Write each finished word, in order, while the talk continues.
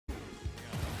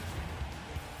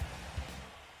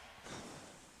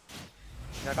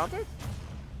You gonna counter?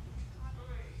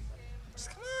 Just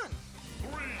come on.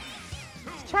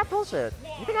 It's chat bullshit.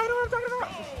 You think I know what I'm talking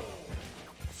about?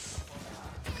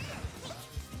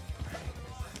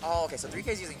 Oh, okay, so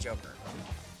 3K's using Joker.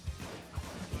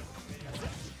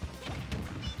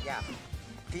 Yeah.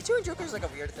 Pichu and Joker is like a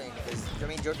weird thing because, I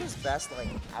mean, Joker's best like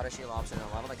out of shield option and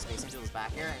a lot of like spacing tools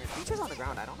back here. And if Pichu's on the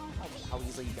ground, I don't know how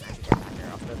easily you can actually get back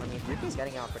there off. But I mean, 3K's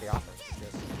getting out pretty often. It's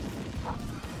just...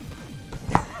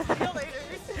 See you later.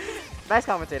 Nice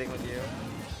commentating with you.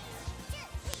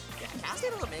 Yeah, Cass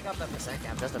able to make up that percent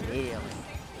gap just immediately.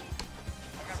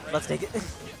 Let's take it.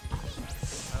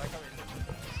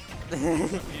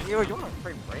 You want to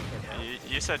break it, bro.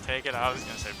 You said take it, I was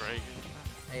going to say break it.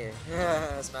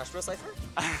 Hey, Smash Bros. Cypher?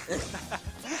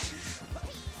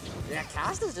 Yeah,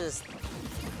 Cast is just,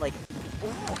 like,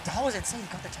 oh, that was insane. He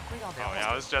got the tech rate on there. Oh, yeah,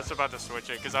 I was just about to switch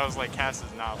it because I was like, Cass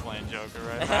is not playing Joker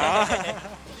right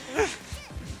now.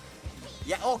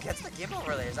 Yeah, oh, gets the give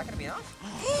over there. Is that going to be enough?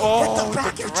 Oh,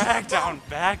 the drag down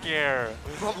back air.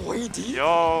 From way deep?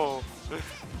 Yo.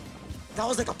 That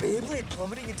was like a Beyblade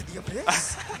plummeting into the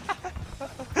abyss.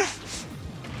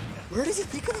 Where does he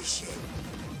think of this shit?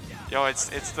 Yo,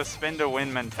 it's the spin to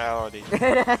win mentality.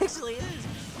 It actually is.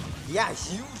 Yeah,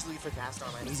 hugely for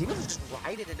Caststarman. He's able to just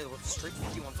ride it into a straight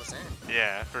 51%.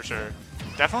 Yeah, for sure.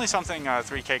 Definitely something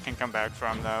 3K can come back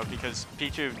from, though, because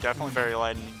Pichu definitely very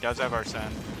light, and he does have Arsene.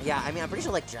 Yeah, I mean, I'm pretty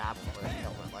sure, like, jab or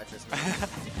ledges.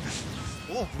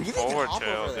 Oh, really forward good hop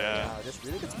tilt, over there. yeah. Just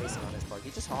really good spacing on his part.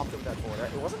 He just hopped over that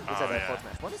forward. It wasn't that forward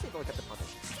smash. When is he going to get the punish?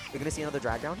 You're going to see another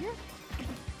drag down here?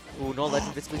 Ooh, no ledge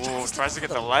invincible. Ooh, tries to get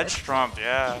the ledge trump,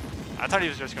 yeah. I thought he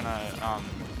was just going to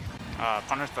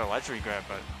punish the ledge regrab,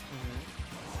 but...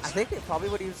 I think it probably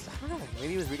what he was, I don't know,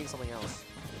 maybe he was reading something else.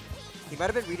 He might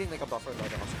have been reading like a buffer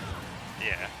ledge also.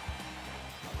 Yeah.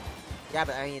 Yeah,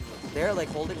 but I mean, they're like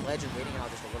holding ledge and waiting out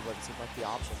just a little bit. It seemed like the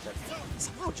options, but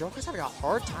somehow Joker's having a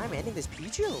hard time ending this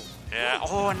Pichu. Yeah,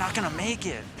 oh, not gonna make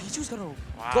it. Pichu's gonna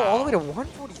go all the way to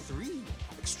 143.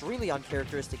 Extremely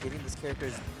uncharacteristic, giving this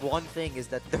character's one thing is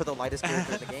that they're the lightest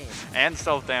character in the game. And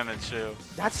self-damage too.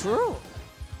 That's true.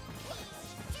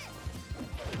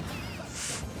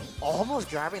 Almost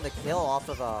grabbing the kill off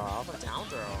of a down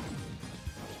throw.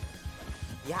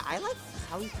 Yeah, I like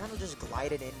how he kind of just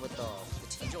glided in with the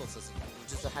T-Jolt system. He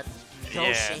just had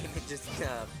no shame in just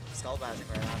skull bashing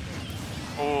right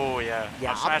after. Oh yeah.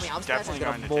 Yeah, Up I smash mean, up definitely smash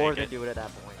going is to more take than it. do it at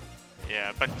that point.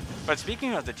 Yeah, but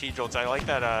speaking of the T-Jolts, I like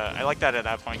that. I like that at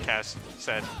that point, Cass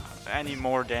said, any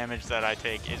more damage that I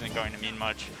take isn't going to mean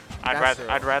much.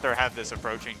 I'd rather have this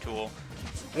approaching tool.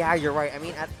 Yeah, you're right. I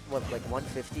mean, at what, like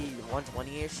 150,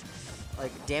 120-ish,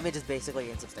 like damage is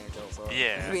basically insubstantial. So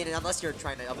yeah. I mean, unless you're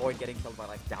trying to avoid getting killed by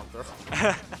like down throw.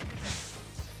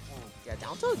 Yeah,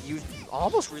 down throw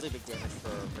almost really big damage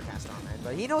for Caststarman,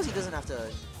 but he knows he doesn't have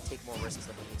to take more risks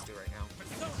than he needs to right now.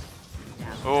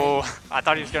 Yeah, oh, I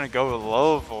thought he was gonna go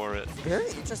low for it.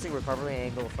 very interesting recovery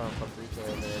angle from 3K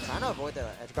over there, trying to avoid the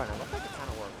edge guard. It looked like it kind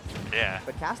of worked. Yeah.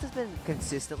 But Cast has been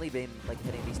consistently like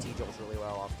hitting these T-Jolts really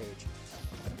well off stage.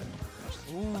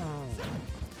 Ooh.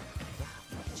 Yeah,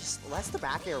 just lets the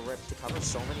back air rip to cover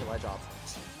so many ledge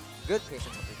options. Good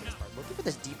patience on 3K's part. Looking for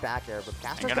this deep back air, but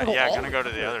Cast is gonna go to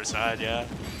the other side, yeah.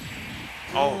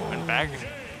 Oh, and back.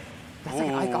 That's like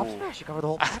an Ike up smash. You cover the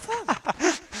whole platform.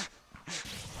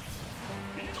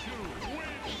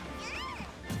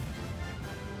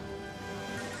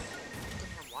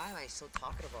 Why am I so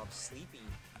talkative? I'm sleepy.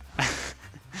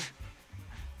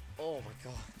 Oh my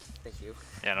god. Thank you.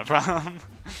 Yeah, no problem.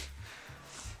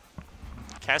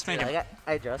 Cast made him.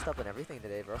 I dressed up and everything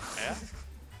today, bro. Yeah.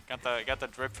 Got the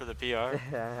drip for the PR. Yeah,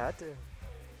 I had to.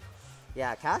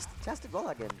 Yeah, Cast did well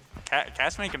again.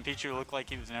 Cast making Pichu look like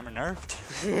he was never nerfed.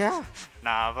 Yeah.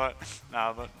 Nah,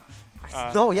 but.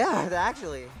 No, yeah,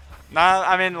 actually. Nah,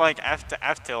 I mean like F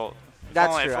tilt.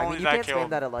 That's true. I mean, you can't spam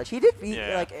that at ledge. He did.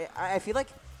 Like, I feel like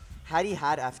had he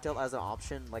had F tilt as an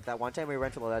option, like that one time we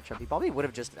went to the ledge trip, he probably would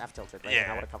have just F tilted. Right?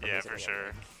 Yeah, yeah, for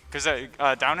sure. Because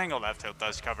down angled F tilt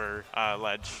does cover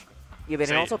ledge. Yeah, but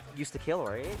it also used to kill,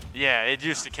 right? Yeah, it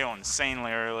used to kill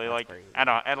insanely early, like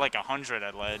at like 100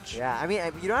 at ledge. Yeah, I mean,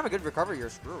 if you don't have a good recovery, you're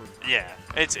screwed. Yeah,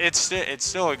 it's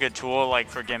still a good tool, like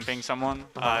for gimping someone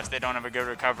if they don't have a good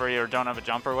recovery or don't have a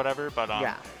jump or whatever. But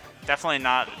yeah, definitely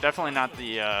not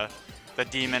the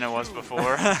demon it was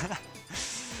before. Yeah,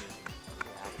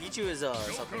 Pichu is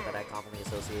something that I commonly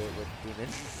associate with demon.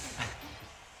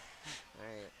 All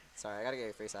right, sorry, I gotta get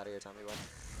your face out of here. Tell me what.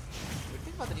 What do you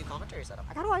think about the new commentary setup?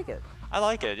 I kind of like it. I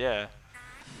like it, yeah.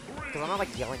 Because I'm not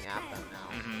like yelling at them now.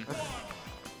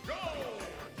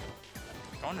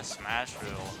 Going to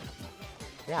Smashville.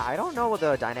 Yeah, I don't know what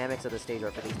the dynamics of the stage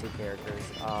are for these two characters.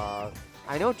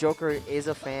 I know Joker is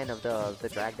a fan of the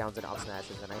drag downs and up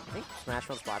smashes, and I think Smash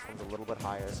Run's platform's a little bit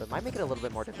higher, so it might make it a little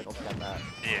bit more difficult to get that.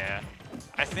 Yeah.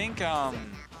 I think,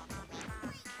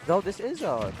 though this is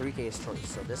a 3K's choice,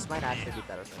 so this might actually be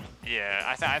better for him.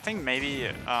 Yeah, I think maybe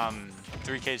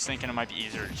 3K's thinking it might be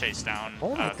easier to chase down.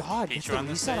 Oh my god, Pichu gets the on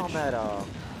this reset stage.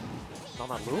 on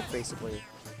that loop, basically.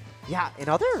 Yeah,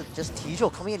 another just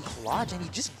Tejol coming in clutch, and he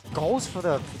just goes for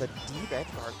the deep edge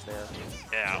guards there.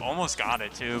 Yeah, almost got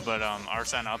it too, but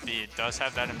Arsene up B does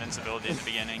have that invincibility at the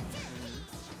beginning.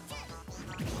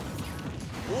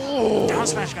 Ooh. Down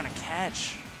smash gonna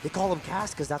catch. They call him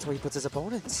Cast because that's where he puts his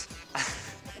opponents.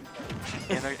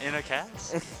 in a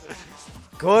cast.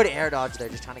 Good air dodge there,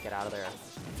 just trying to get out of there.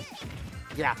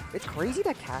 Yeah, it's crazy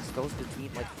that Cast goes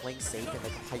between like playing safe and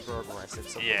like hyper aggressive.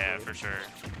 So Yeah, for sure.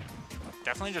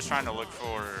 Definitely just trying to look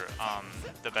for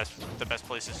the best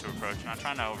places to approach, not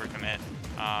trying to overcommit.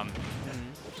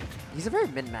 He's a very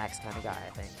min-max kind of guy, I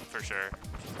think. For sure.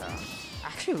 I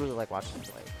actually really like watching him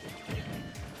play.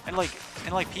 And like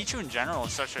Pichu in general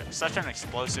is such an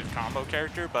explosive combo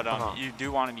character, but you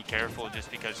do want to be careful just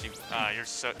because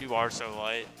you are so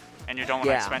light, and you don't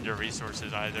want to expend your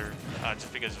resources either,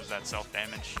 just because of that self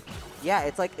damage. Yeah,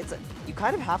 you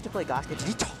kind of have to play Gosk. Did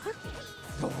he taunt?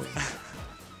 No way.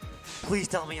 Please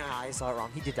tell me I saw it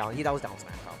wrong. He did down. That was down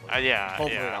smash probably. Yeah,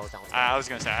 hopefully yeah. that was down smash. I was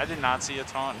gonna say I did not see a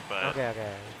taunt, but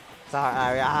okay.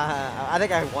 Sorry, I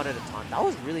think I wanted a taunt. That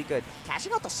was really good.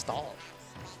 Catching out the stall.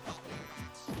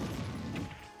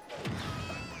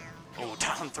 Oh,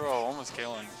 down throw, almost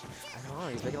killing. I don't know,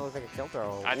 he's making it look like a kill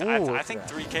throw. I think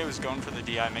 3K was going for the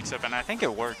DI mix-up, and I think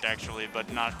it worked actually,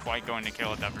 but not quite going to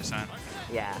kill at that percent.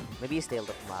 Yeah, maybe he stalled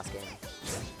it from last game.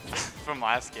 From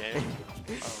last game?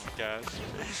 Oh my gosh.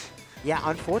 Yeah,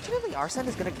 unfortunately, Arsene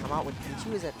is going to come out when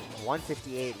Pichu is at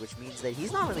 158, which means that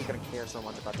he's not really going to care so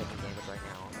much about taking damage right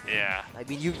now. Yeah. I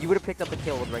mean, you would have picked up the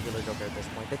kill with regular Joker at this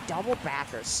point. The double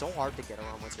backer is so hard to get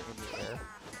around once you're in the air.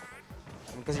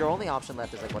 Because your only option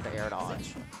left is like what the air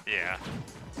dodge. Yeah.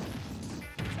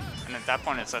 And at that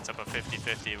point, it sets up a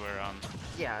 50-50 where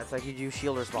Yeah, it's like you do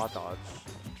shield or spot dodge.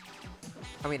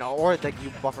 I mean, or like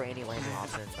you buffer any landing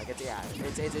option. Like it's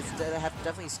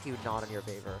definitely skewed not in your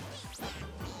favor.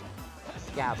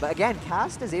 Yeah, but again,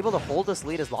 Cast is able to hold this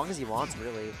lead as long as he wants,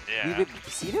 really. Yeah. We've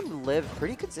seen him live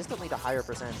pretty consistently to higher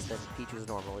percents than Pichu's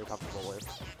normally comfortable with.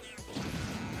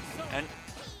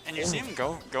 And you see him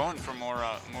going for more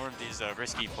of these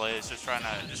risky plays, just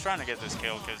trying to get this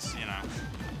kill, because you know.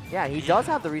 Yeah, he does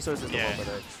have the resources to work with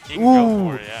it. He can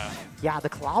go for it, yeah. Yeah, the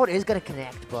cloud is gonna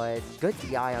connect, but good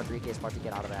DI on 3K's part to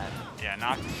get out of that. Yeah,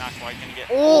 not quite gonna get.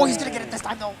 Oh, he's gonna get it this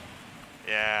time though.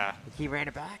 Yeah. He ran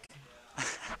it back.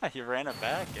 He ran it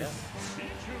back, yeah.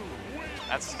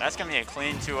 That's gonna be a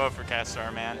clean 2-0 for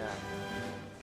Caststarman. Yeah.